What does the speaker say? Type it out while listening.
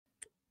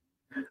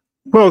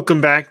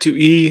Welcome back to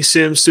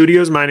CMF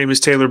Studios. My name is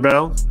Taylor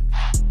Bell.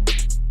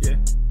 Yeah.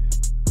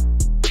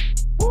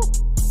 Woo.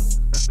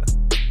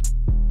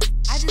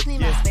 I just need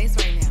my space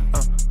right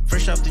now.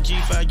 Fresh off the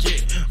G5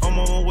 jet, I'm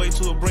on my way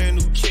to a brand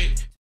new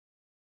kit.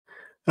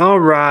 All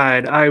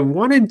right. I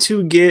wanted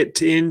to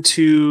get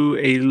into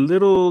a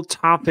little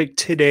topic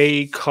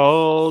today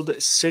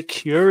called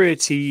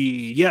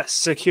security. Yes,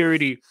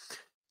 security.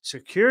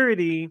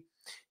 Security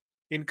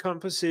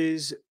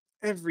encompasses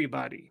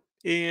everybody.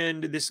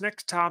 And this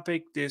next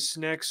topic, this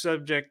next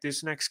subject,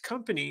 this next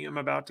company I'm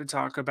about to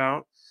talk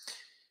about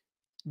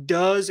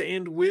does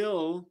and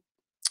will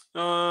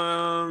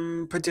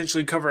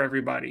potentially cover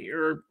everybody,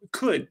 or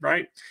could,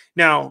 right?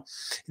 Now,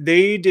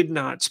 they did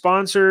not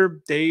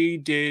sponsor, they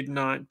did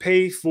not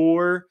pay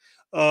for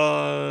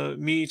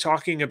me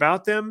talking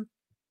about them.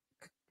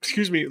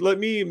 Excuse me, let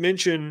me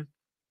mention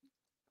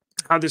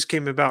how this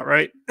came about,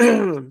 right?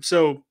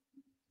 So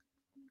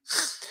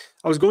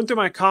I was going through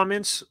my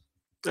comments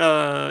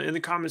in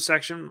the comment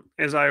section,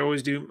 as I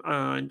always do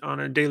on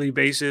a daily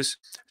basis.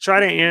 Try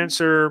to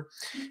answer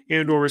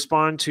and or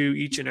respond to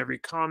each and every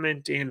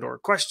comment and or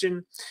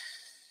question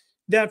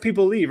that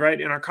people leave right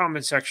in our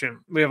comment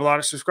section. We have a lot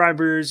of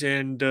subscribers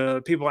and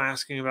people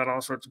asking about all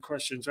sorts of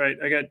questions, right?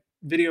 I got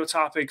video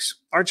topics.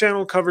 Our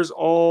channel covers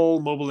all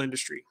mobile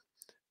industry,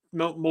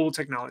 mobile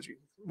technology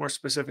more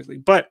specifically.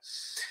 But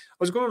I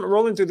was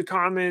rolling through the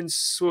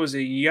comments, what was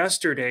it,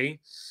 yesterday,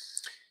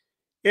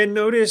 and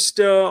noticed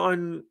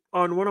on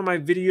one of my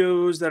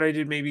videos that I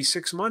did maybe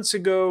 6 months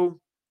ago,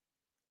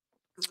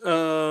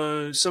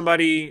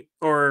 somebody,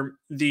 or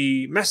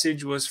the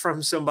message was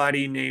from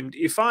somebody named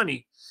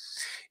Efani,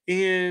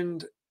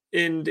 and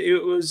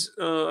it was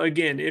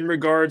again in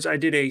regards. I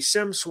did a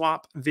SIM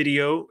swap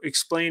video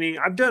explaining.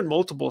 I've done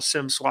multiple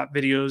SIM swap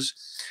videos,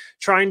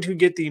 trying to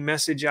get the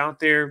message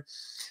out there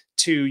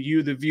to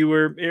you, the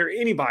viewer, or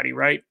anybody,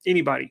 right?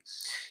 Anybody.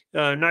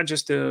 Not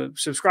just the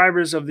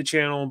subscribers of the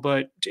channel,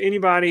 but to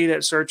anybody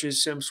that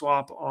searches SIM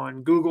swap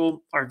on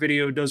Google. Our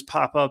video does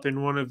pop up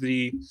in one of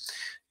the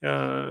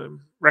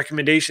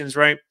recommendations,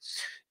 right?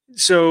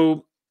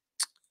 So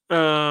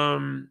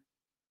I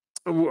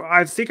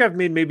think I've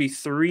made maybe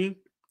 3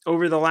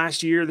 over the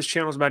last year. This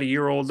channel is about a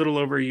year old, little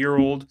over a year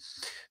old,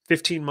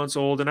 15 months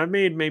old, and I've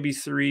made maybe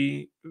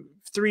three,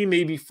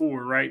 maybe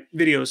 4, right?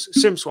 Videos,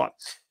 SIM swap,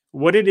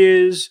 what it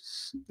is,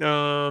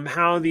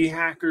 how the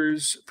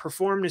hackers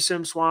perform the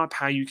SIM swap,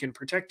 how you can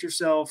protect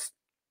yourself.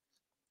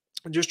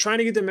 Just trying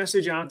to get the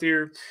message out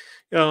there.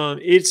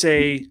 It's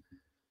a,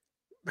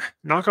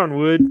 knock on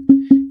wood,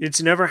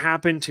 it's never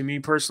happened to me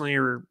personally,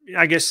 or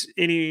I guess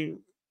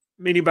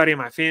anybody in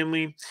my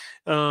family.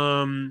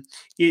 It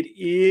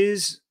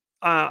is.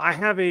 I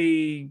have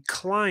a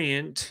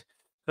client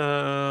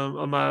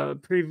on my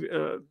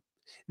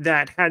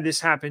that had this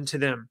happen to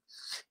them,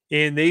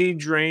 and they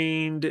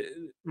drained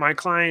my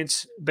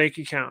client's bank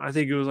account. I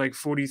think it was like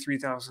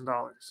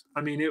 $43,000.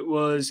 I mean, it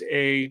was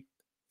a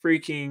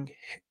freaking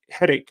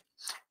headache.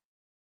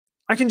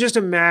 I can just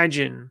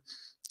imagine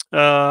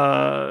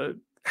how,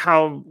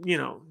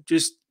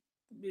 just,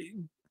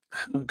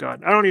 oh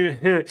God, I don't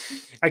even,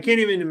 I can't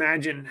even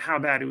imagine how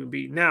bad it would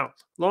be. Now,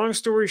 long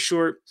story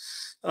short,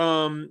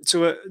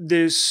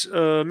 this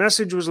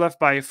message was left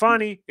by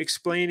Efani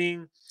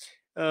explaining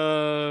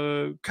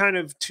kind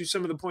of to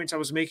some of the points I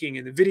was making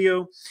in the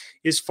video,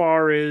 as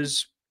far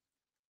as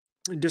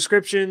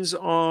descriptions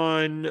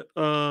on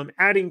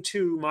adding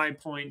to my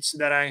points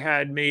that I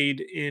had made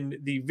in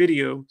the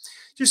video,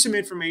 just some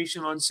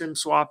information on SIM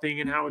swapping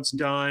and how it's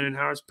done and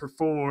how it's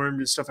performed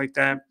and stuff like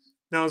that.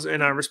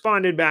 And I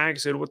responded back,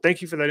 said, well,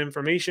 thank you for that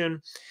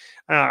information.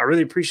 I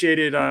really appreciate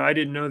it. I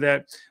didn't know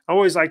that. I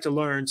always like to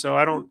learn, so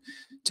I don't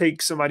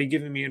take somebody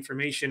giving me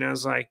information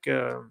as like,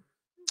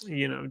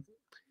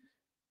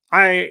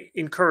 I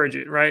encourage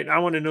it, right? I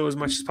want to know as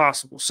much as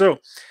possible. So I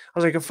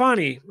was like,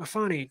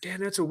 Efani,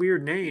 damn, that's a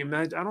weird name.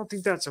 I don't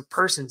think that's a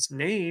person's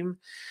name.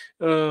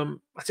 I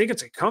think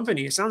it's a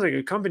company. It sounds like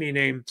a company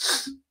name.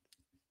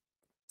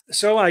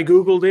 So I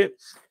Googled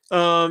it.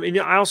 And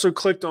I also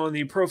clicked on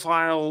the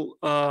profile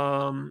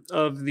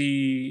of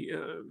the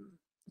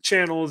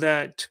channel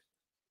that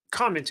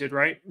commented,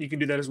 right? You can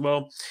do that as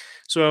well.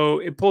 So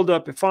it pulled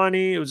up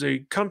Efani. It was a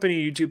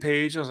company YouTube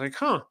page. I was like,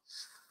 huh.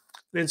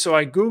 And so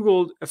I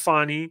Googled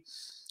Efani,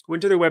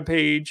 went to their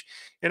webpage,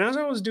 and as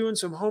I was doing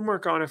some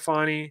homework on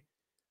Efani,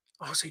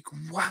 I was like,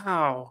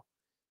 wow,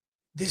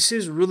 this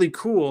is really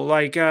cool.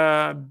 Like,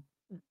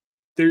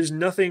 there's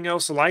nothing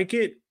else like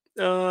it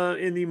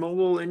in the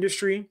mobile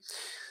industry,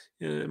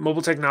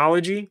 mobile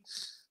technology.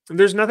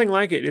 There's nothing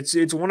like it.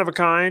 It's one of a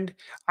kind.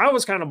 I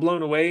was kind of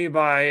blown away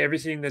by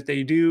everything that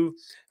they do.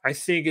 I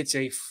think it's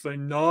a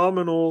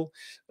phenomenal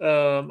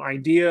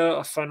idea,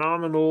 a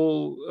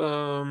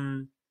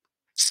phenomenal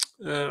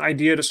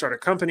idea to start a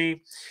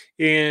company.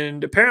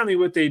 And apparently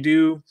what they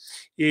do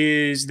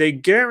is they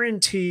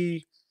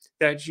guarantee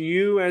that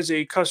you as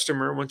a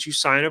customer, once you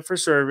sign up for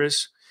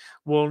service,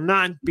 will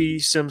not be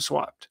SIM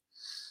swapped.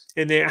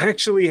 And they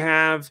actually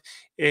have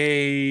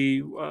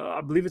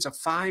I believe it's a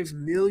 $5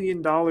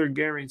 million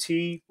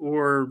guarantee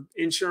or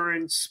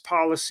insurance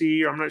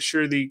policy. I'm not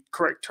sure the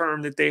correct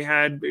term that they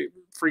had.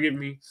 Forgive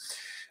me.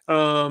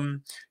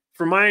 Um,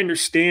 from my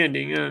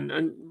understanding,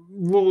 and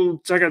we'll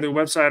check out their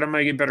website, I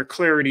might get better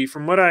clarity.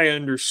 From what I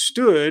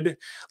understood,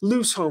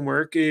 loose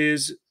homework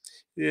is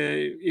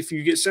if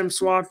you get SIM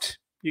swapped,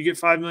 you get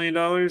 $5 million.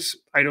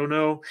 I don't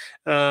know.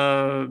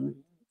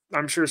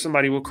 I'm sure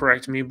somebody will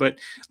correct me, but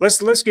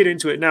let's get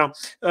into it now.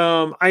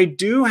 I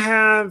do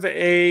have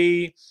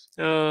a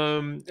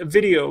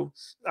video.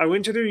 I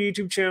went to their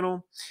YouTube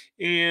channel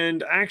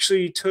and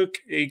actually took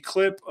a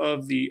clip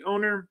of the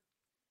owner.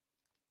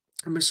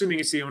 I'm assuming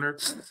it's the owner,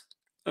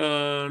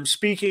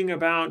 speaking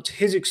about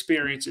his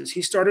experiences.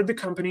 He started the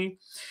company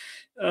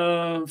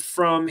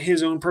from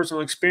his own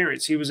personal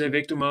experience. He was a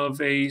victim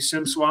of a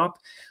SIM swap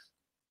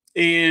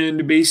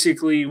and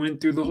basically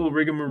went through the whole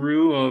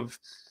rigmarole of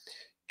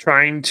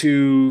trying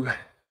to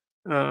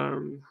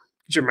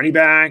get your money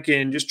back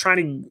and just trying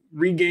to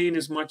regain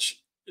as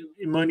much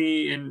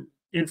money and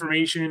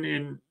information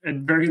and at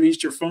very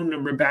least your phone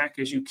number back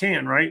as you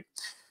can, right?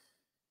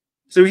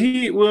 So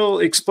he will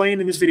explain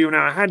in this video.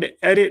 Now, I had to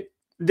edit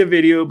the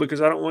video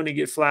because I don't want to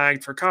get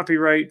flagged for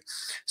copyright.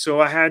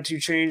 So I had to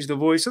change the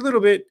voice a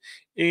little bit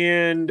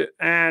and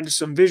add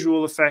some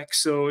visual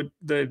effects so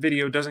the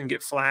video doesn't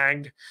get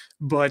flagged.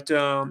 But,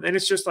 and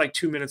it's just like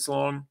 2 minutes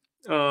long.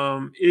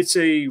 It's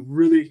a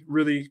really,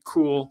 really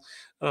cool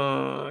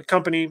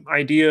company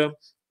idea.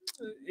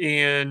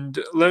 And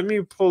let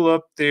me pull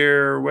up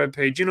their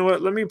webpage. You know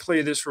what? Let me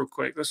play this real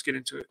quick. Let's get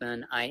into it.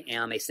 And I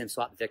am a SIM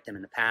swap victim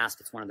in the past.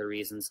 It's one of the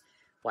reasons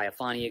why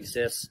Efani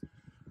exists.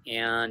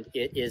 And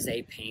it is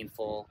a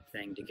painful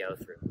thing to go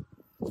through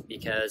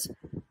because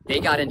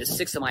they got into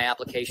 6 of my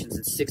applications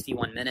in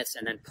 61 minutes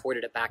and then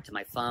ported it back to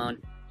my phone.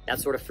 That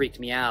sort of freaked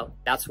me out.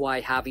 That's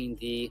why having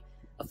the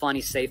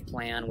Efani Safe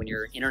plan when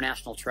you're an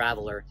international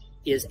traveler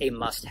is a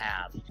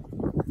must-have.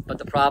 But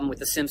the problem with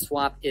the SIM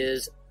swap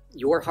is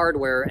your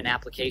hardware and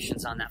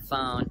applications on that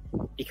phone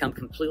become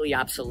completely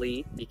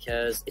obsolete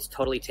because it's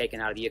totally taken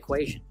out of the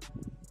equation.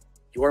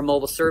 Your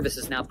mobile service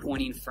is now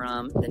pointing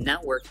from the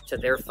network to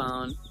their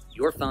phone.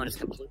 Your phone is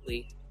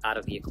completely out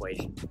of the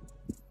equation.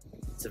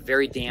 It's a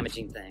very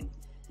damaging thing.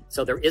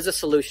 So there is a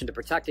solution to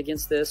protect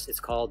against this. It's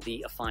called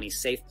the Efani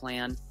Safe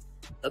plan.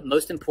 But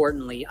most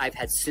importantly, I've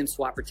had SIM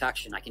swap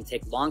protection. I can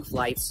take long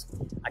flights,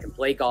 I can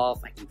play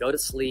golf, I can go to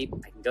sleep,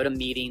 I can go to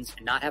meetings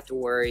and not have to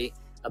worry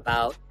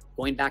about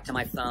going back to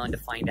my phone to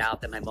find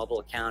out that my mobile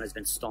account has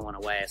been stolen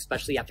away,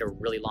 especially after a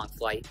really long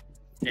flight.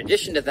 In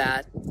addition to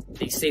that,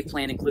 the Safe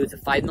plan includes a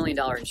 $5 million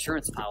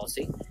insurance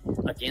policy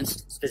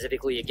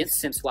specifically against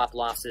SIM swap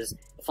losses.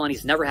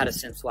 Efani's never had a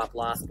SIM swap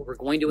loss, but we're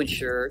going to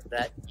ensure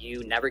that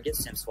you never get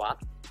SIM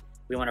swapped.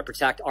 We want to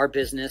protect our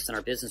business and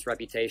our business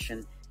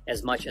reputation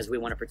as much as we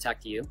want to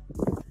protect you.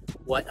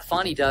 What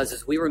Efani does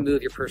is we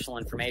remove your personal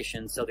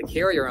information so the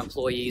carrier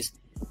employees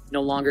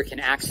no longer can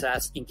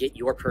access and get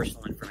your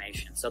personal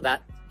information. So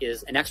that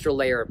is an extra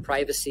layer of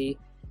privacy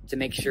to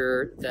make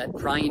sure that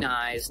prying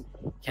eyes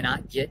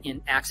cannot get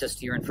in access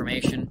to your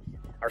information.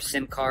 Our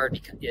SIM card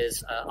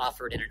is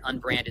offered in an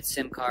unbranded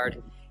SIM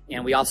card,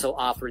 and we also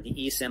offer the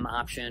eSIM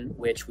option,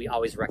 which we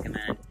always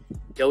recommend.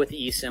 Go with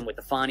the eSIM with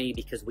Efani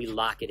because we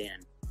lock it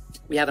in.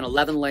 We have an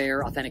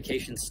 11-layer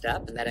authentication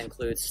step, and that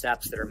includes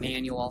steps that are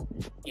manual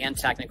and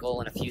technical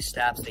and a few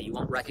steps that you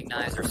won't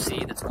recognize or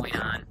see that's going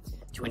on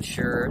to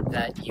ensure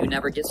that you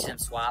never get SIM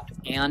swapped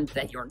and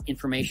that your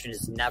information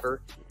is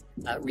never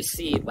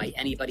received by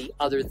anybody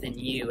other than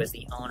you as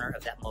the owner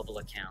of that mobile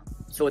account.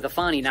 So with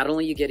Efani, not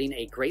only are you getting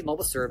a great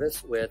mobile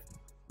service with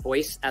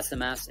voice,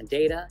 SMS, and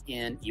data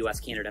in US,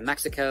 Canada, and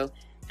Mexico,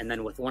 and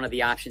then with one of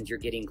the options, you're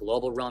getting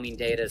global roaming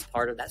data as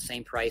part of that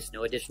same price,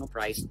 no additional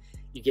price.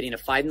 You're getting a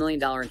 $5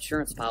 million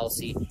insurance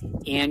policy,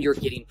 and you're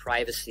getting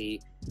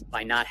privacy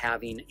by not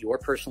having your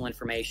personal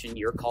information,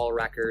 your call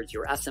records,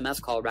 your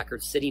SMS call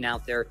records sitting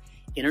out there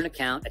in an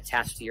account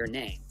attached to your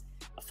name.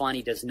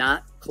 Efani does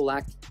not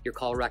collect your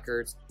call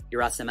records,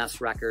 your SMS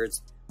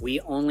records.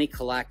 We only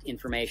collect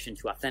information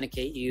to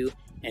authenticate you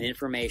and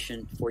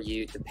information for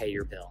you to pay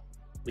your bill.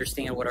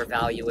 Understand what our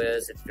value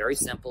is. It's very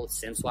simple. It's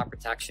SIM swap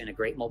protection, a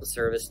great mobile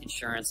service,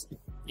 insurance,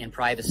 and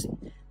privacy.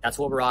 That's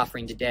what we're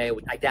offering today.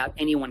 I doubt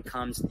anyone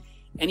comes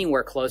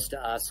anywhere close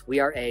to us. We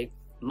are a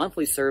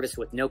monthly service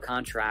with no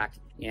contract,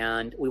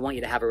 and we want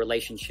you to have a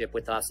relationship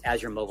with us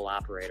as your mobile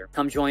operator.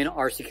 Come join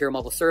our secure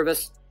mobile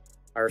service,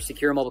 our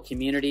secure mobile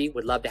community.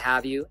 Would love to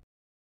have you.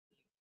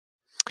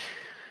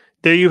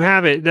 There you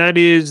have it. That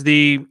is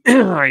the,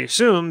 I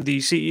assume, the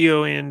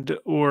CEO and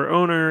or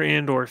owner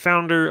and or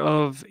founder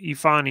of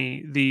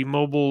Efani, the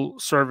mobile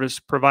service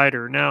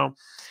provider. Now,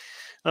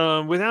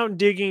 without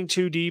digging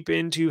too deep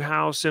into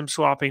how SIM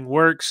swapping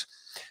works,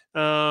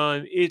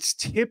 it's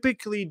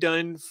typically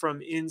done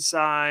from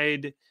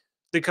inside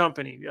the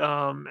company.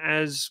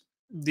 As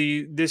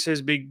this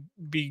has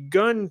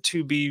begun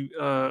to be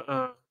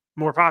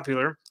more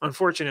popular,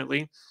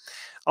 unfortunately,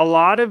 a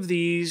lot of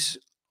these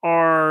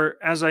are,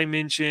 as I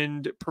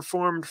mentioned,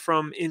 performed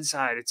from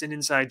inside. It's an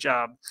inside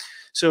job.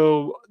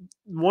 So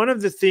one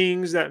of the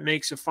things that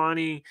makes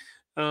Efani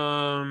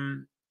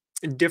um,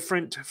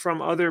 different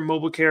from other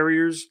mobile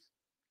carriers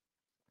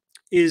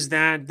is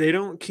that they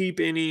don't keep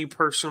any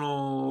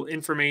personal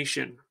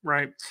information,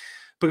 right?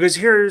 Because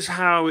here's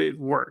how it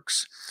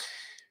works.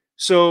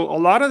 So a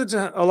lot of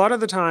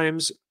the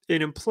times,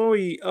 an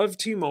employee of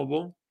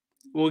T-Mobile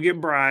will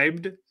get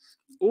bribed,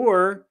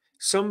 or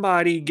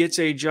somebody gets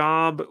a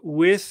job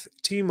with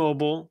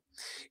T-Mobile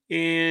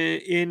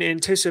in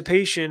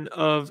anticipation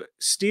of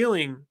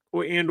stealing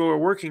or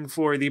working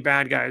for the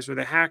bad guys or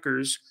the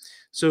hackers.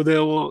 So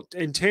they'll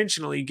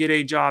intentionally get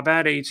a job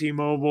at a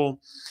T-Mobile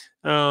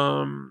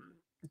um,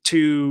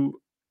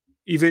 to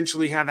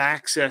eventually have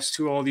access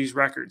to all these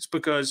records,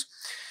 because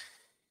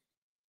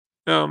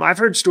I've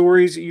heard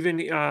stories.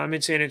 Even I'm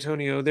in San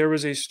Antonio. There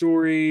was a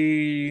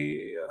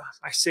story.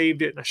 I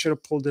saved it and I should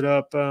have pulled it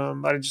up,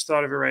 but I just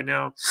thought of it right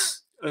now.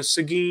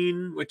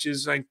 Seguin, which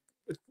is like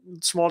a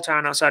small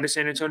town outside of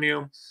San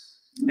Antonio,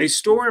 a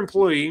store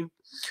employee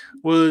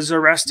was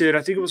arrested.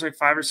 I think it was like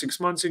 5 or 6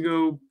 months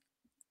ago,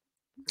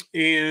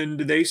 and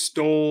they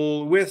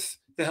stole with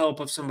the help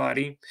of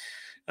somebody.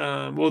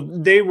 Well,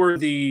 they were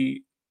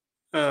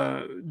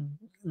uh,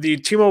 the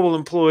T-Mobile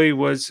employee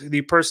was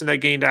the person that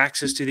gained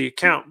access to the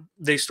account.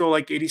 They stole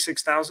like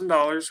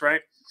 $86,000,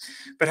 right?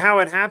 But how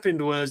it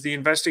happened was the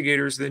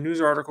investigators, the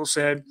news article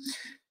said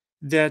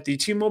that the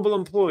T-Mobile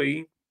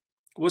employee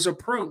was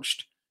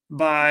approached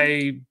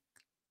by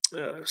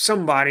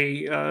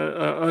somebody,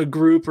 a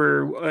group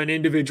or an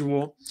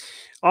individual,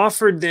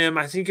 offered them,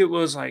 I think it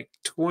was like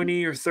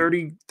 $20,000 or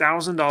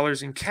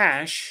 $30,000 in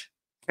cash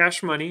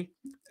money,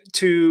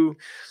 to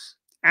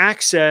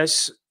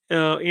access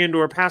and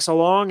or pass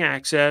along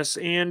access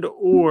and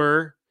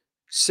or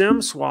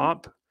SIM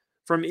swap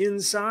from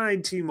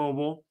inside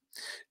T-Mobile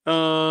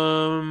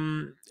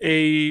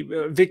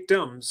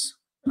victims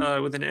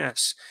with an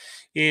S,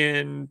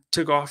 and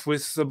took off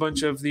with a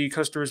bunch of the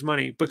customers'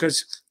 money.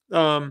 Because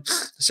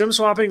SIM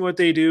swapping, what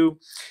they do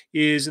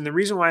is, and the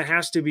reason why it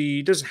has to be,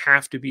 it doesn't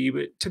have to be,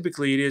 but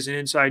typically it is an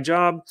inside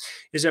job,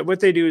 is that what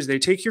they do is they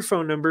take your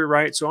phone number,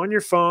 right? So on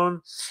your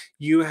phone,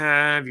 you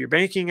have your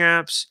banking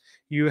apps,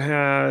 you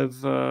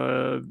have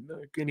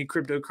any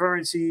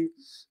cryptocurrency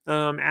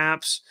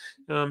apps.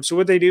 So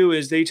what they do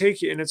is they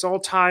take you, and it's all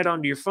tied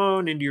onto your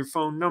phone, into your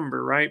phone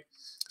number, right?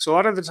 So a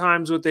lot of the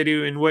times what they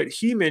do, and what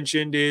he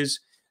mentioned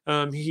is,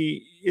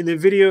 he, in the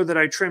video that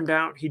I trimmed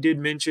out, he did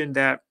mention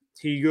that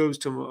he goes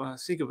to, I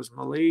think it was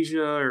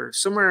Malaysia or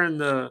somewhere in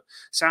the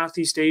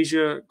Southeast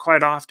Asia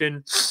quite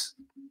often.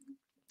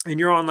 And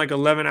you're on like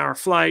 11-hour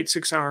flight,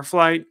 6-hour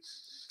flight.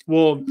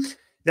 Well,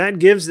 that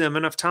gives them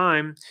enough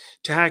time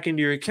to hack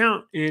into your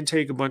account and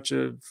take a bunch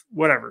of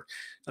whatever,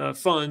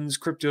 funds,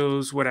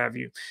 cryptos, what have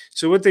you.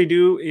 So what they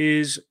do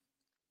is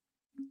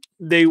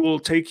they will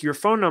take your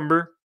phone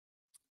number.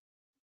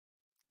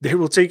 They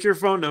will take your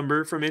phone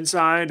number from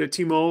inside a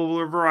T-Mobile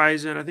or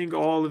Verizon. I think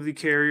all of the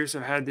carriers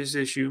have had this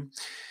issue.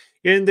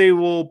 And they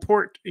will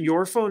port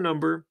your phone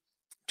number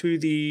to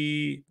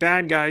the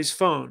bad guy's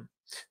phone.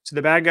 So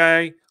the bad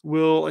guy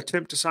will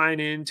attempt to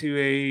sign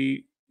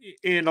into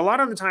and a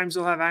lot of the times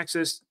they'll have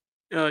access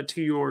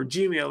to your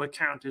Gmail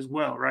account as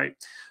well, right?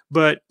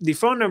 But the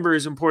phone number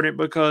is important,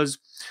 because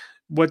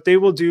what they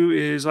will do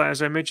is,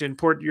 as I mentioned,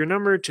 port your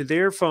number to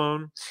their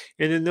phone,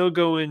 and then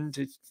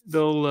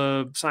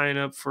they'll sign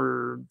up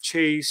for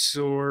Chase,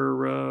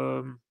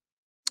 or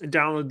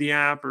download the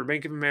app, or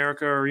Bank of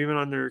America, or even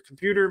on their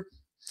computer,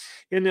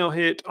 and they'll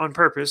hit on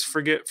purpose,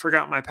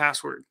 forgot my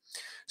password.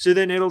 So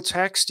then it'll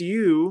text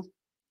you,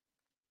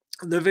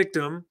 the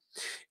victim,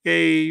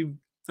 a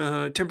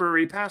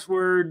temporary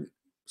password,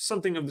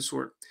 something of the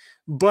sort.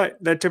 But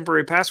that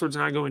temporary password's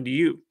not going to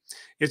you.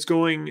 It's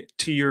going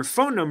to your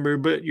phone number,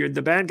 but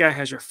the bad guy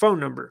has your phone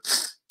number.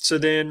 So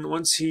then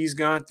once he's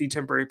got the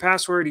temporary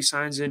password, he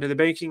signs into the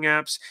banking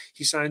apps,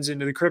 he signs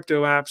into the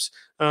crypto apps.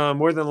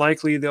 More than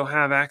likely, they'll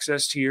have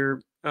access to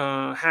your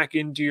hack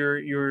into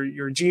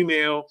your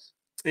Gmail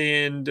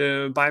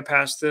and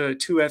bypass the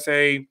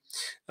 2FA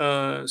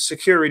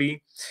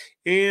security,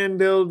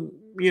 and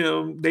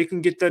they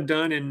can get that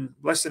done in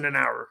less than an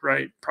hour,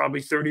 right?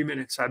 Probably 30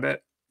 minutes, I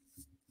bet.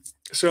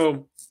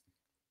 So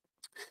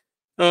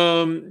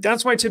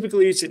that's why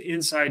typically it's an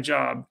inside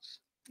job.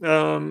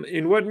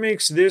 And what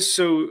makes this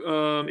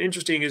so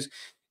interesting is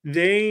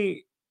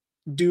they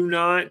do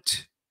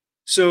not,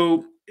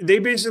 so they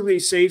basically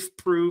safe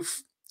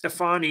proof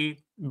Efani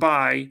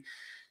by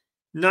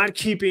not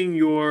keeping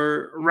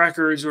your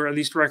records, or at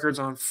least records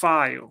on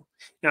file.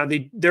 Now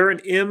they're an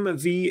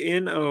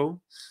MVNO,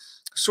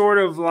 sort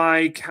of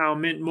like how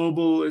Mint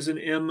Mobile is an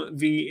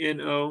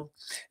MVNO.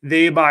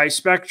 They buy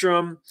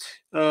spectrum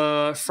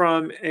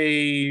from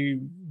a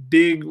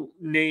big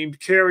named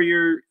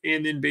carrier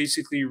and then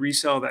basically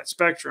resell that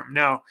spectrum.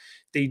 Now,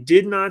 they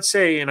did not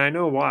say, and I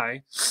know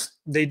why,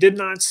 they did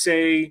not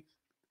say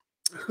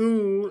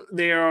who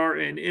they are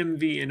an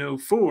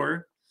MVNO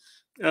for.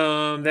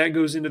 That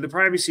goes into the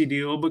privacy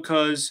deal,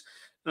 because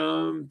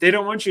They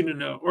don't want you to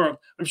know, or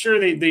I'm sure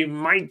they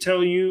might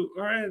tell you,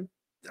 or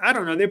I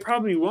don't know, they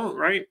probably won't,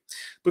 right?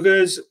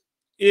 Because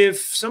if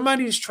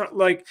somebody's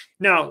like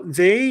now,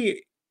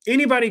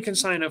 anybody can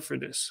sign up for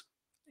this.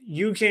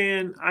 You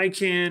can, I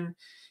can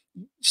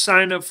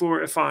sign up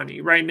for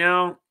Efani right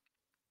now.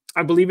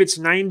 I believe it's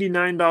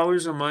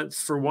 $99 a month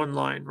for one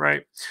line,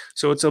 right?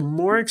 So it's a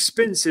more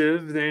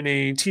expensive than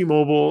a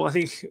T-Mobile. I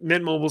think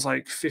Mint Mobile's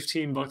like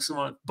 $15 a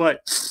month,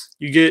 but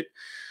you get,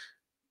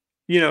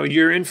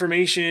 your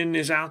information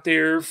is out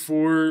there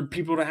for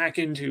people to hack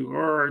into,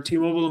 or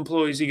T-Mobile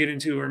employees to get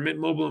into, or Mint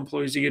Mobile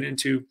employees to get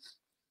into.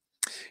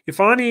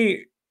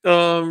 Efani,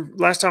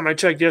 last time I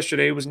checked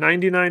yesterday, it was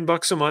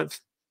 $99 a month.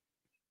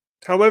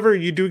 However,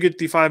 you do get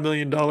the $5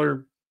 million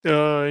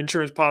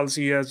insurance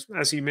policy,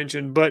 as he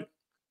mentioned, but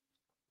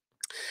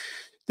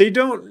they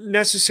don't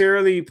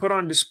necessarily put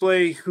on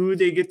display who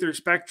they get their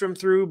spectrum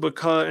through,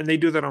 and they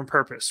do that on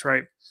purpose,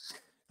 right?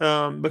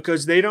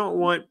 Because they don't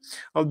want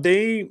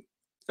they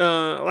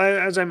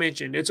as I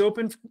mentioned, it's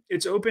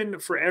open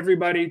for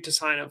everybody to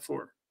sign up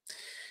for,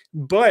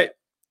 but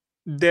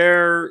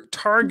their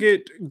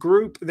target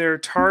group, their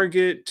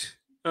target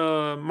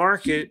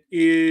market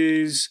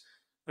is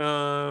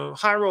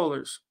high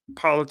rollers,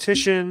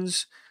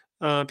 politicians,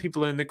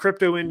 people in the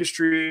crypto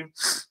industry,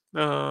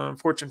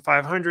 Fortune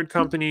 500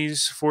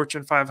 companies,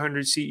 Fortune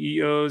 500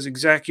 CEOs,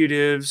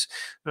 executives.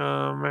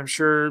 I'm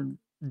sure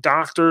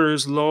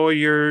doctors,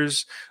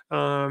 lawyers,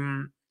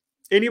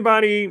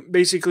 anybody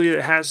basically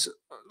that has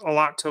a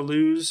lot to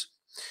lose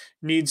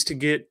needs to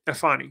get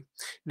Efani.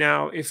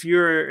 Now, if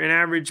you're an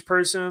average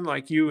person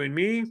like you and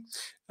me,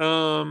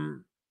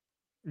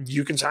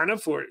 you can sign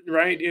up for it,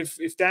 right?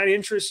 If that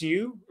interests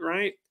you,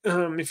 right?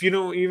 If you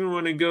don't even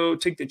want to go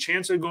take the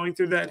chance of going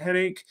through that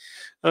headache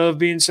of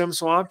being SIM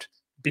swapped,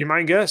 be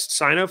my guest.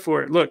 Sign up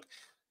for it. Look,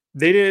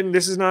 they didn't.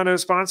 This is not a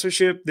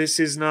sponsorship.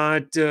 This is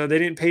not. They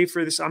didn't pay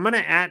for this. I'm gonna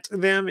at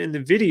them in the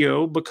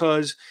video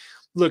because,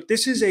 look,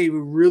 this is a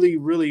really,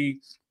 really,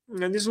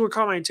 and this is what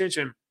caught my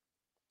attention.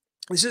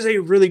 This is a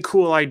really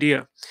cool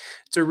idea.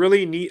 It's a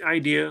really neat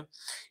idea.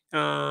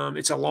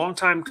 It's a long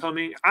time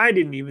coming. I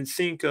didn't even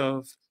think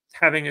of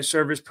having a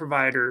service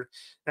provider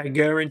that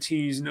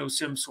guarantees no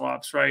SIM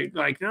swaps, right?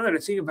 Like now that I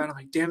think about it, I'm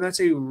like, damn,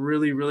 that's a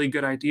really, really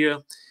good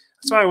idea.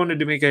 That's why I wanted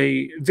to make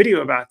a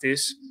video about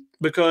this,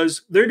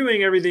 because they're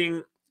doing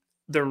everything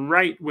the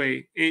right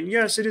way. And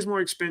yes, it is more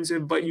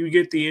expensive, but you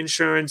get the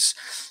insurance,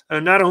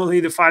 not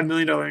only the $5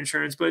 million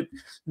insurance, but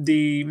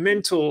the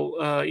mental,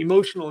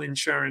 emotional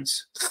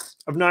insurance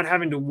of not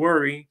having to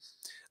worry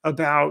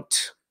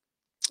about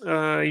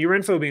your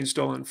info being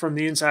stolen from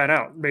the inside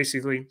out,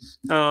 basically.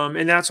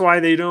 And that's why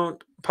they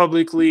don't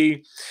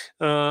publicly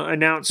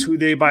announce who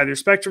they buy their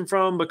spectrum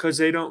from, because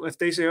they don't, if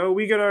they say, oh,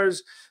 we get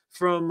ours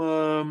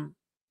from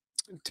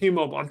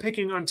T-Mobile. I'm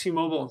picking on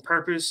T-Mobile on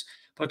purpose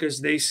because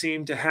they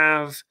seem to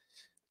have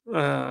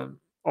uh,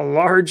 a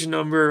large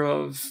number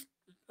of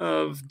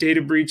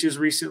data breaches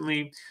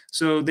recently,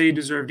 so they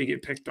deserve to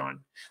get picked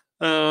on.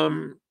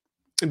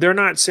 They're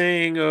not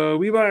saying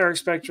we buy our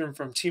spectrum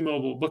from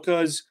T-Mobile,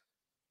 because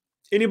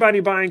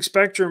anybody buying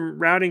spectrum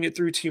routing it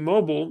through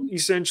T-Mobile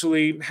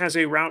essentially has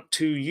a route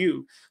to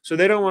you. So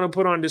they don't want to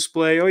put on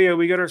display, oh yeah,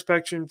 we get our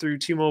spectrum through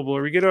T-Mobile,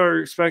 or we get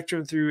our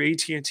spectrum through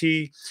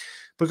at&t,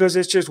 because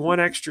it's just one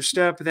extra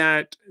step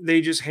that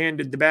they just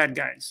handed the bad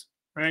guys,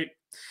 right?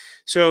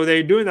 So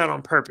they're doing that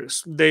on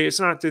purpose. It's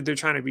not that they're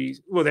trying to be,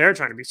 well, they are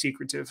trying to be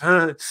secretive.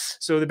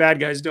 So the bad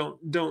guys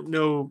don't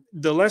know.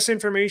 The less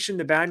information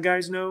the bad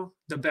guys know,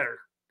 the better.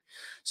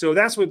 So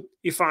that's what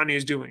Efani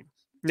is doing.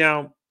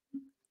 Now,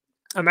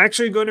 I'm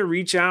actually going to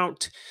reach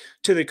out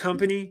to the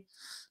company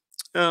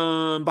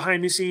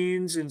behind the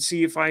scenes and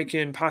see if I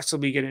can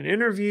possibly get an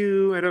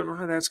interview. I don't know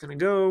how that's going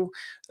to go,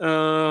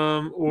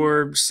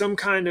 or some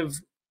kind of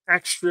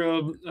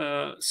extra,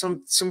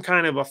 some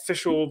kind of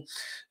official.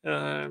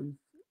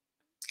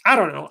 I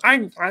don't know.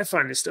 I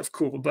find this stuff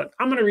cool, but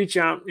I'm going to reach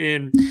out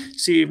and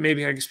see if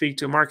maybe I can speak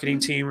to a marketing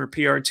team or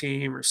PR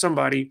team or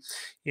somebody,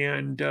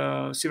 and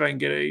see if I can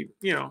get a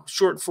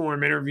short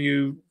form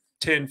interview,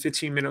 10,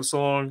 15 minutes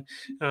long.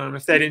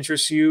 If that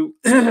interests you,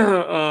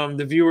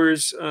 the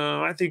viewers,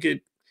 I think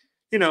it,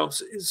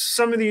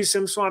 some of these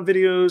SIM swap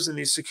videos and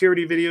these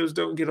security videos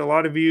don't get a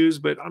lot of views,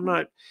 but I'm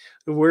not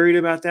worried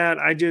about that.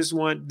 I just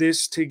want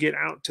this to get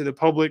out to the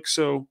public.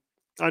 So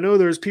I know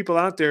there's people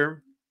out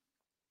there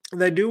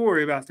that do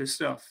worry about this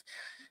stuff.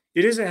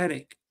 It is a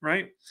headache,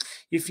 right?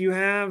 If you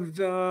have,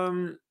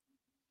 even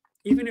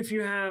if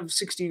you have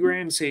 60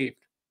 grand saved,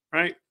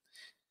 right?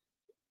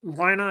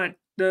 Why not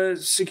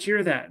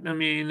secure that? I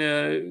mean,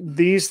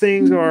 these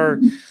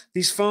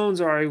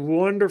phones are a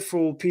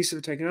wonderful piece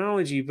of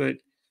technology, but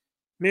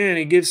man,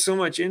 it gives so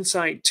much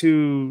insight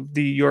to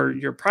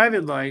your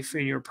private life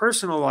and your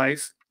personal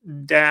life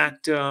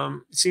that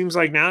it seems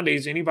like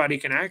nowadays anybody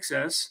can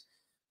access.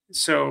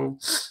 So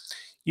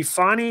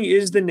Efani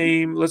is the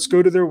name. Let's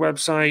go to their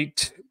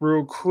website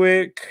real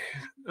quick.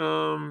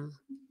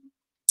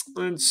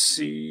 Let's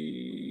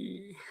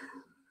see.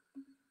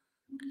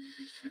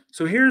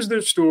 So here's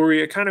their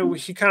story. He kind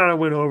of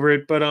went over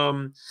it, but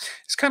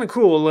it's kind of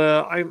cool.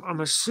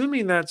 I'm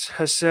assuming that's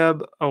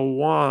Haseb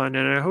Awan,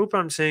 and I hope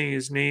I'm saying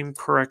his name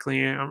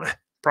correctly. I'm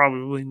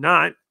probably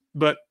not,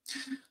 but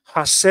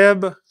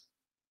Haseb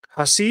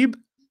Hasib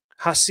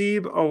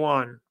Hasib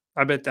Awan.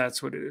 I bet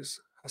that's what it is.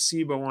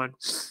 Hasib Awan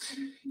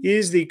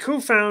is the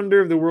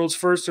co-founder of the world's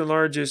first and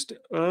largest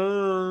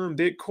Bitcoin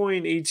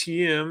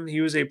ATM.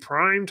 He was a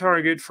prime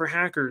target for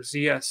hackers.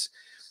 Yes.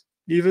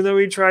 Even though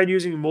he tried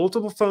using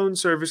multiple phone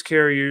service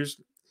carriers,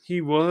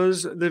 he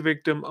was the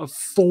victim of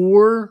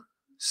 4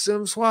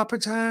 SIM swap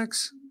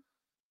attacks.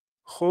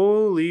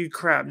 Holy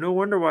crap. No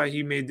wonder why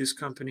he made this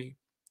company,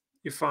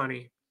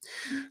 Efani.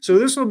 So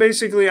this will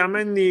basically, I'm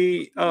in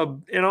the,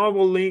 and I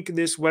will link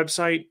this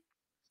website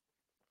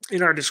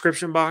in our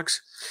description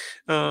box.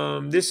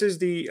 This is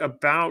the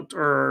about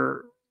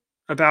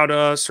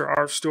us or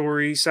our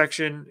story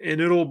section,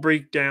 and it'll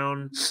break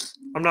down.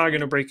 I'm not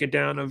going to break it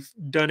down. I've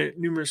done it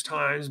numerous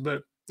times,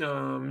 but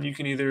you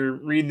can either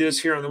read this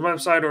here on the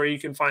website or you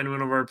can find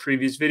one of our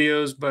previous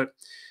videos. But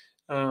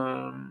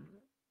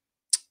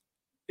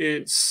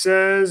it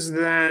says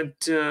that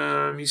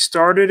he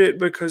started it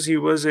because he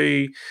was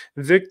a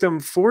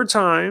victim 4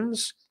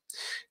 times.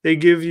 They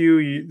give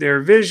you their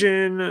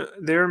vision,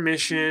 their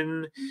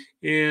mission,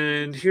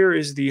 and here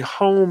is the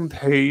home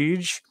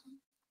page.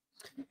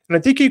 And I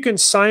think you can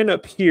sign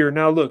up here.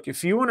 Now, look,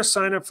 if you want to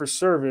sign up for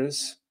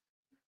service,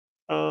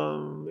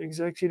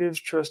 executives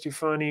trust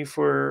Efani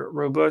for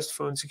robust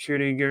phone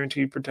security,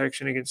 guaranteed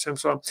protection against SIM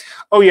swap.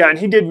 Oh, yeah, and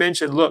he did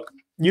mention, look,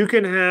 you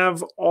can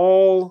have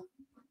all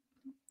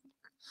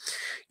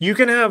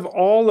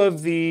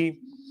of the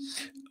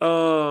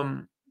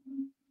VPNs.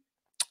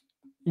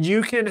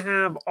 You can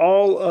have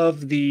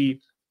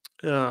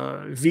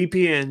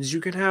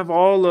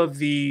all of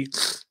the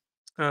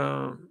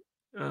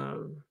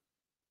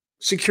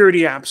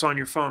security apps on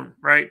your phone,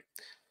 right?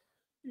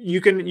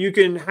 You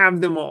can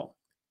have them all,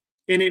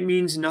 and it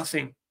means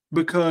nothing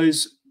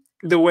because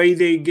the way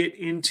they get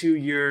into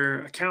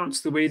your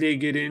accounts, the way they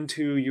get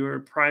into your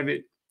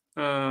private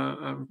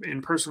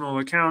and personal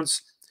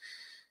accounts,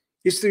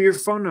 is through your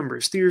phone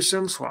numbers, through your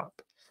SIM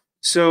swap.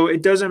 So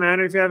it doesn't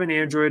matter if you have an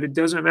Android. It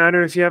doesn't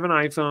matter if you have an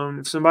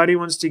iPhone. If somebody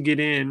wants to get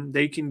in,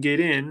 they can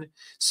get in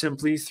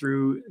simply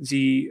through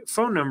the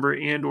phone number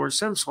and or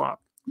SIM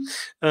swap.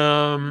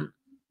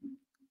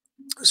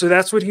 So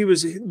that's what he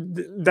was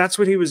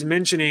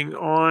mentioning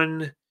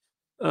on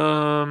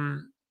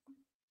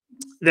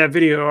that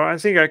video. I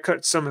think I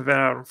cut some of that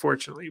out,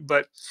 unfortunately,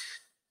 but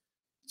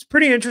it's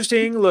pretty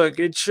interesting. Look,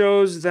 it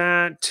shows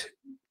that,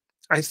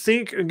 I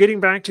think, getting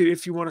back to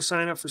if you want to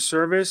sign up for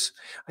service,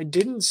 I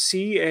didn't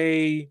see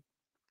a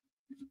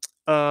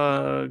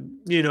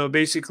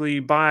basically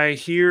buy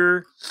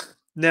here.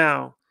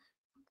 Now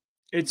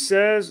it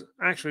says,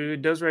 actually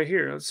it does right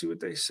here. Let's see what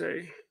they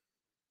say.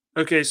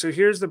 Okay, so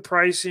here's the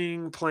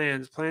pricing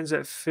plans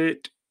that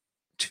fit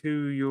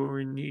to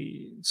your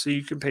needs. So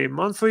you can pay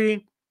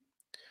monthly,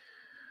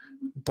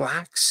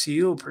 Black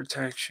Seal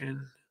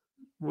protection.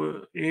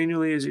 Well,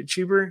 annually, is it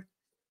cheaper?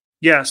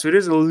 Yeah, so it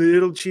is a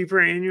little cheaper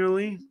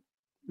annually.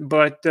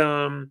 But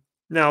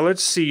now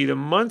let's see, the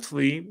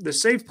monthly, the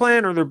safe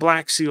plan or the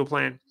Black Seal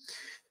plan.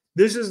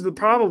 This is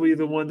probably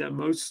the one that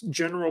most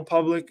general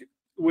public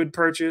would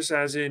purchase,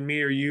 as in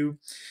me or you.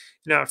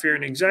 Now, if you're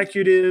an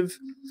executive,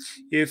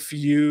 if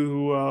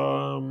you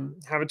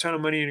have a ton of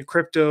money in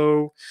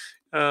crypto,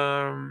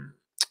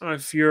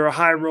 if you're a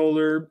high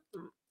roller,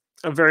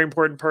 a very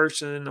important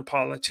person, a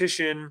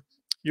politician,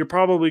 you're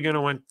probably going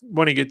to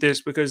want to get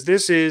this, because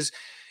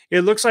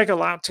it looks like a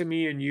lot to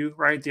me and you,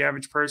 right? The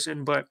average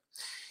person. But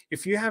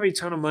if you have a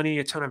ton of money,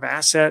 a ton of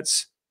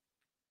assets,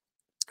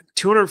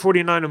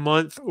 $249 a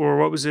month, or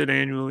what was it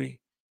annually?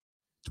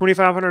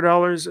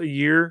 $2,500 a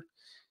year,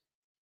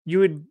 you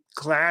would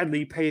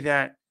gladly pay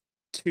that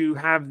to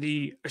have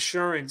the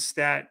assurance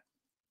that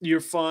your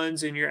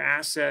funds and your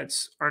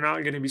assets are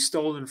not going to be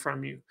stolen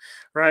from you,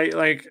 right?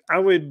 Like, I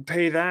would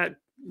pay that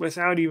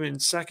without even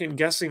second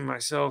guessing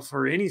myself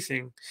or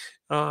anything.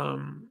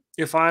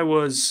 If I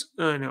was,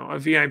 a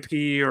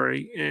VIP or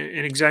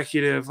an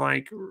executive,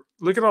 like,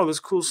 look at all this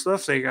cool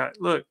stuff they got.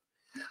 Look,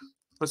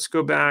 let's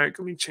go back.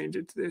 Let me change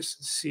it to this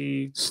and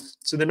see.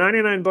 So the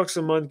 $99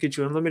 a month gets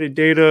you unlimited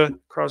data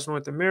across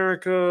North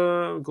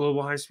America,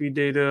 global high-speed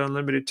data,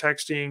 unlimited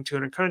texting,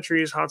 200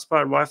 countries,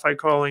 hotspot, Wi-Fi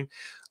calling.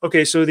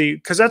 Okay, so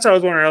because that's how I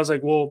was wondering. I was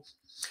like, well,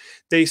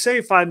 they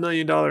say $5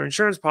 million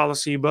insurance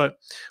policy, but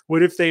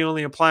what if they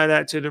only apply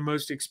that to their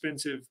most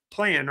expensive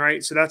plan,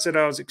 right? So that's what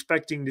I was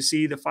expecting to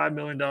see, the $5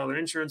 million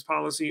insurance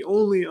policy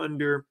only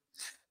under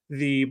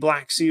the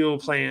Black Seal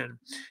plan.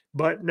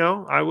 But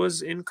no, I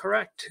was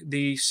incorrect.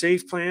 The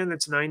safe plan,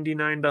 that's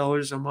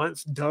 $99 a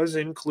month, does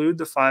include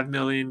the $5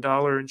 million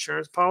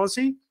insurance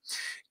policy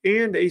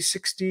and a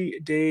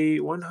 60-day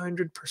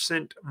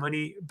 100%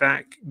 money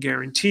back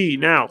guarantee.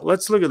 Now,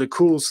 let's look at the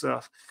cool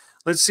stuff.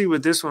 Let's see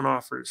what this one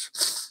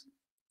offers.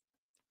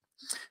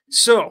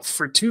 So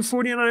for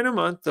 $249 a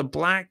month, the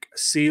Black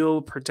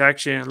Seal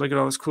protection. Look at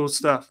all this cool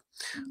stuff.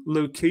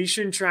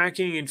 Location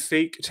tracking and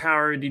fake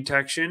tower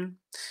detection.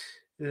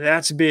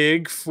 That's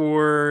big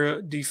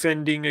for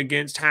defending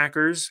against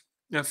hackers.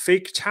 Now,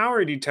 fake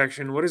tower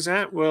detection, what is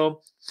that?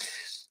 Well,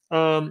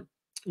 um,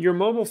 your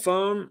mobile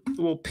phone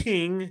will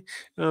ping.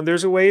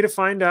 There's a way to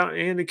find out,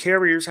 and the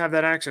carriers have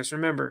that access.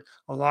 Remember,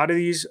 a lot of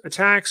these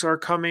attacks are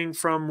coming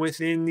from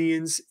within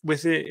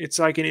within. It's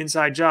like an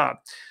inside job.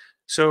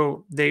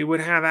 So they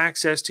would have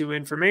access to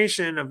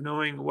information of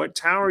knowing what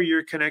tower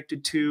you're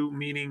connected to,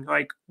 meaning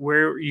like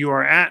where you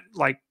are at,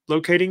 like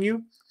locating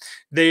you.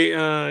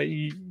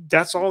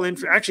 That's all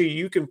info. Actually,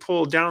 you can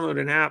download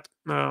an app.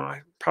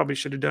 I probably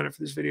should have done it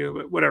for this video,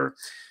 but whatever.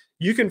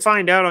 You can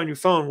find out on your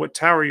phone what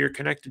tower you're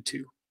connected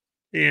to.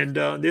 And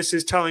this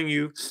is telling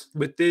you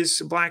with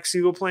this Black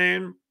Seal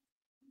plan,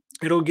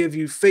 it'll give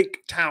you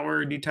fake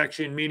tower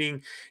detection,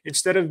 meaning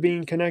instead of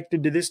being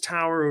connected to this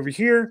tower over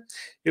here,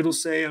 it'll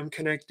say I'm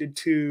connected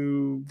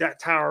to that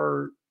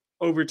tower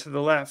over to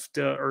the left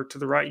or to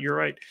the right. You're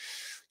right,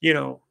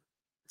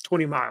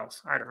 20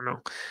 miles. I don't know.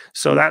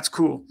 So that's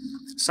cool.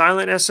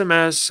 Silent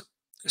SMS,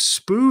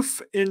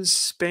 spoof and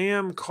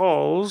spam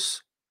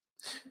calls.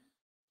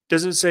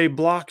 Doesn't say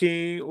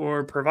blocking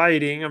or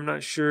providing. I'm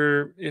not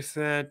sure if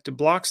that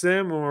blocks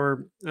them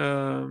or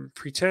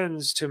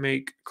pretends to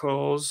make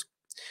calls.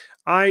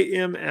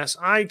 IMS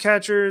eye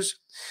catchers.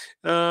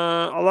 A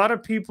lot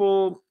of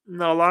people,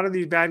 a lot of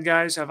these bad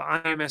guys have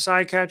IMS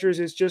eye catchers.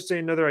 It's just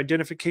another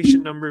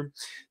identification number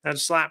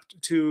that's slapped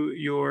to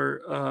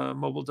your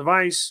mobile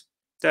device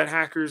that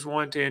hackers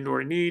want and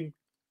or need.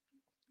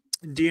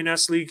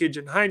 DNS leakage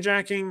and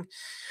hijacking.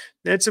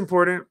 That's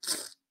important.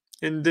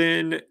 And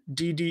then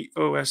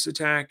DDoS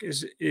attack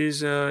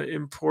is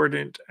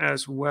important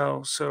as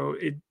well. So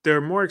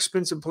their more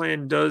expensive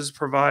plan does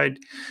provide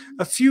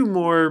a few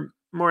more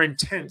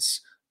intense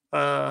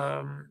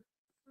offerings,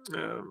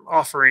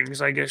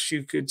 I guess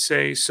you could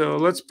say. So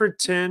let's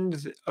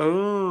pretend.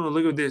 Oh,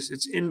 look at this!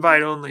 It's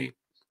invite only.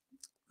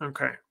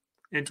 Okay,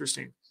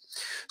 interesting.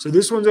 So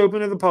this one's open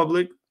to the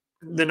public.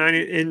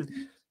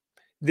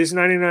 This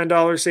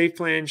 $99 safe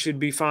plan should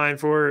be fine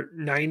for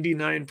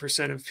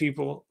 99% of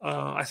people.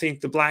 I think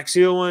the Black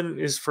Seal one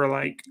is for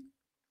like,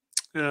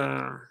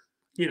 a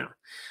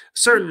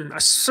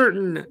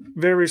certain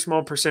very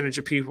small percentage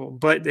of people,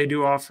 but they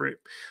do offer it.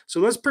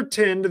 So let's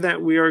pretend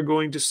that we are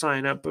going to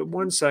sign up. But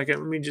 1 second,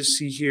 let me just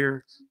see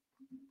here.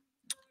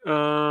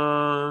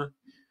 Who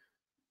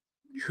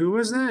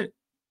was that?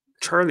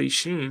 Charlie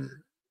Sheen.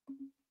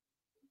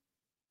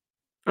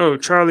 Oh,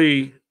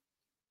 Charlie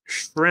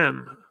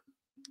Shrem.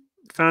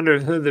 Founder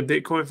of the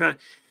Bitcoin fund.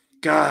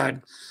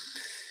 God,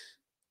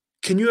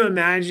 can you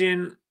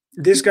imagine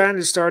this guy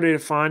that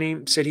started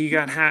Efani said he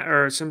got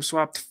SIM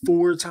swapped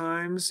 4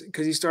 times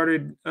because he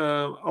started.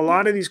 A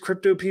lot of these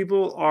crypto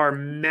people are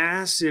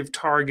massive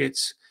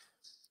targets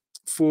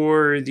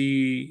for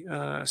the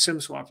SIM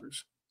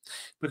swappers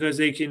because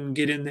they can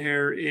get in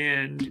there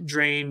and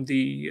drain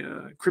the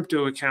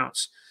crypto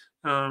accounts.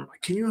 Can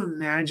you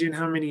imagine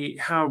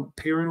how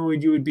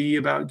paranoid you would be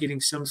about getting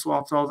SIM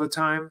swapped all the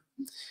time?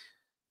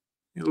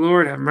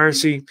 Lord have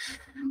mercy.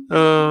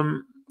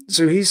 So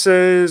he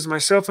says, my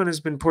cell phone has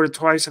been ported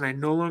twice and I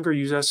no longer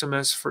use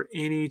SMS for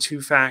any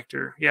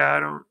 2-factor.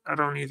 Yeah, I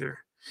don't either.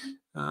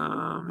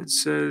 It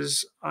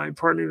says, I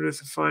partnered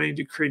with Efani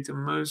to create the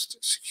most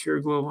secure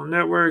global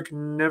network.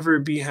 Never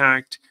be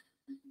hacked.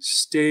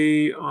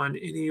 Stay on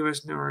any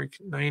US network.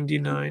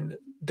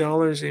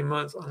 $99 a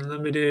month,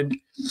 unlimited.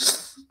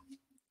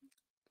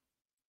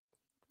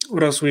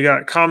 What else we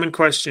got? Common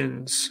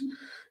questions.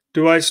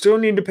 Do I still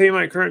need to pay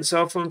my current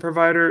cell phone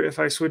provider if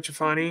I switch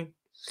Efani?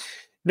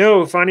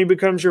 No, Efani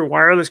becomes your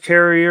wireless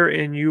carrier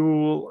and you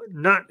will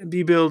not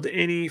be billed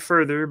any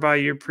further by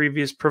your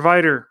previous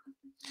provider.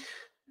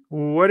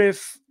 What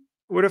if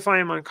I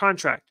am on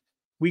contract?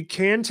 We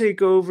can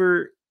take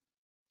over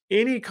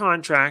any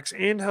contracts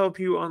and help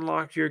you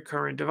unlock your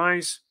current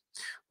device.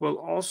 We'll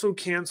also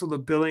cancel the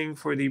billing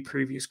for the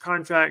previous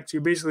contract. You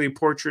basically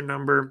port your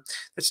number.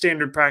 That's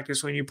standard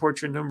practice when you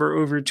port your number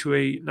over to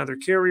another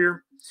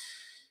carrier.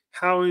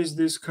 How is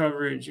this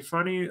coverage?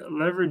 Efani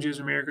leverages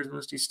America's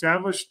most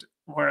established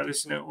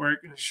wireless network,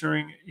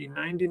 ensuring a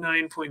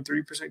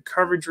 99.3%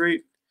 coverage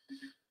rate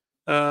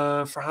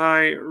for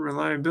high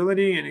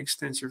reliability and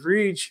extensive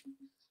reach.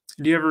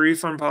 Do you have a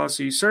refund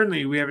policy?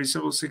 Certainly, we have a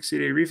simple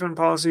 60-day refund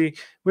policy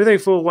with a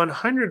full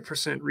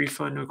 100%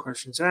 refund, no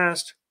questions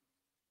asked.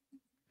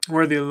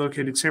 Where are they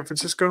located? San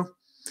Francisco?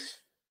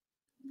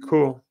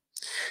 Cool.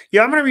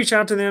 Yeah, I'm going to reach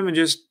out to them and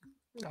just,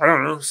 I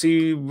don't know,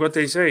 see what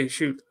they say.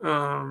 Shoot.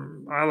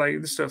 I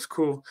like this stuff's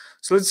cool.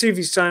 So let's see if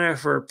you sign up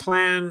for a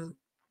plan.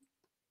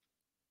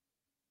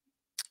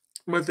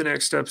 What the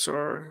next steps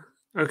are.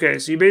 Okay,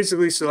 so you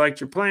basically select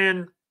your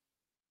plan.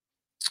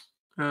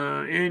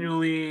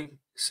 Annually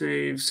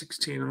save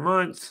 $16 a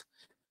month.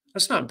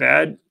 That's not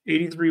bad.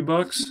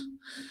 $83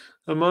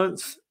 a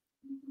month.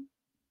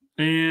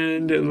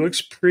 And it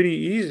looks pretty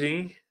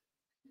easy.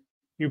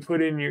 You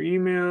put in your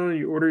email,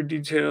 your order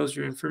details,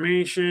 your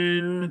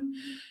information,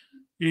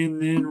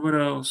 and then what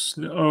else?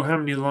 Oh, how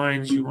many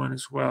lines you want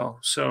as well.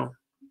 So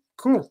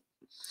cool.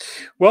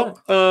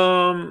 Well,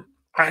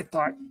 I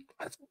thought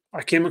I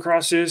I came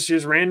across this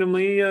just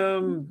randomly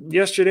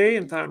yesterday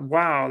and thought,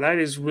 wow, that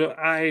is real.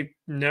 I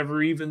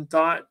never even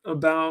thought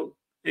about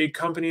a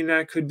company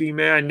that could be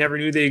made. I never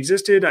knew they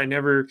existed. I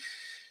never,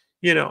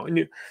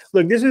 knew.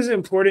 Look, this is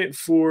important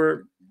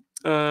for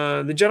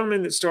the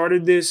gentleman that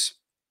started this.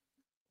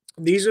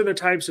 These are the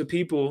types of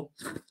people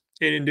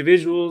and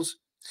individuals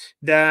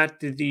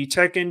that the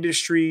tech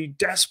industry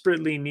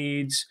desperately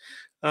needs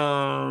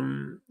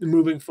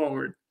moving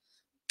forward.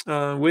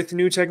 With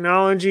new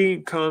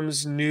technology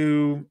comes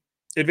new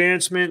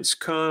advancements,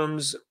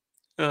 comes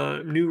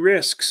new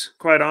risks,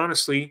 quite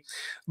honestly.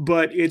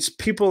 But it's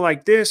people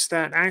like this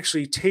that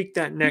actually take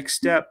that next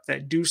step,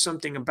 that do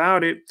something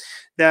about it,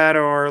 that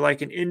are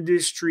like an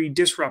industry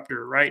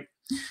disruptor, right?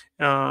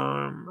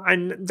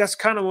 And that's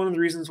kind of one of the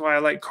reasons why I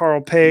like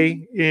Carl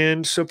Pay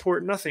and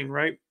Support Nothing,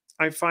 right?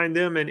 I find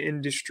them an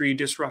industry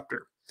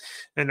disruptor,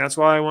 and that's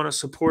why I want to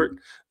support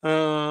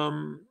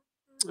um,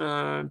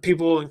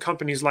 people and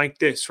companies like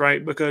this,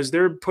 right? Because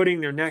they're putting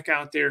their neck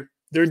out there.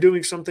 They're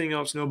doing something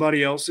else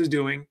nobody else is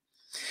doing,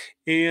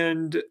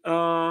 and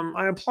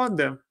I applaud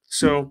them.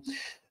 So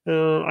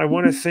I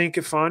want to thank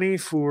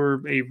Efani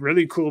for a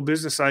really cool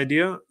business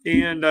idea,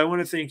 and I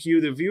want to thank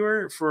you, the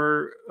viewer,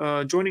 for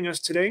joining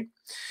us today.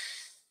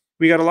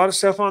 We got a lot of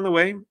stuff on the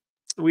way.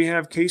 We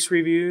have case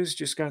reviews,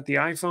 just got the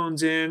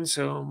iPhones in.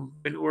 So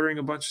been ordering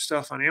a bunch of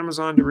stuff on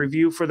Amazon to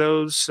review for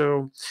those.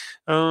 So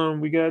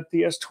we got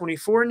the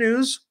S24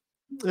 news.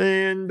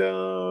 And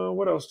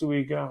what else do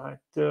we got?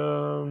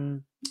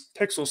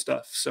 Pixel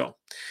stuff. So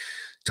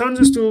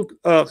tons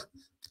of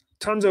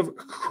tons of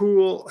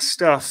cool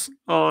stuff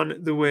on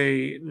the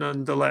way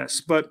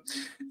nonetheless. But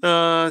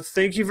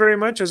thank you very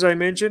much. As I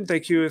mentioned,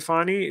 thank you,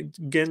 Efani.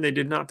 Again, they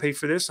did not pay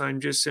for this.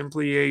 I'm just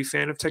simply a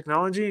fan of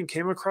technology and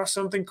came across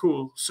something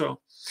cool. So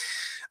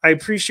I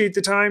appreciate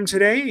the time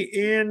today,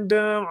 and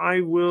I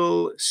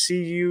will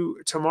see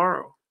you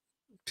tomorrow.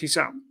 Peace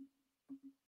out.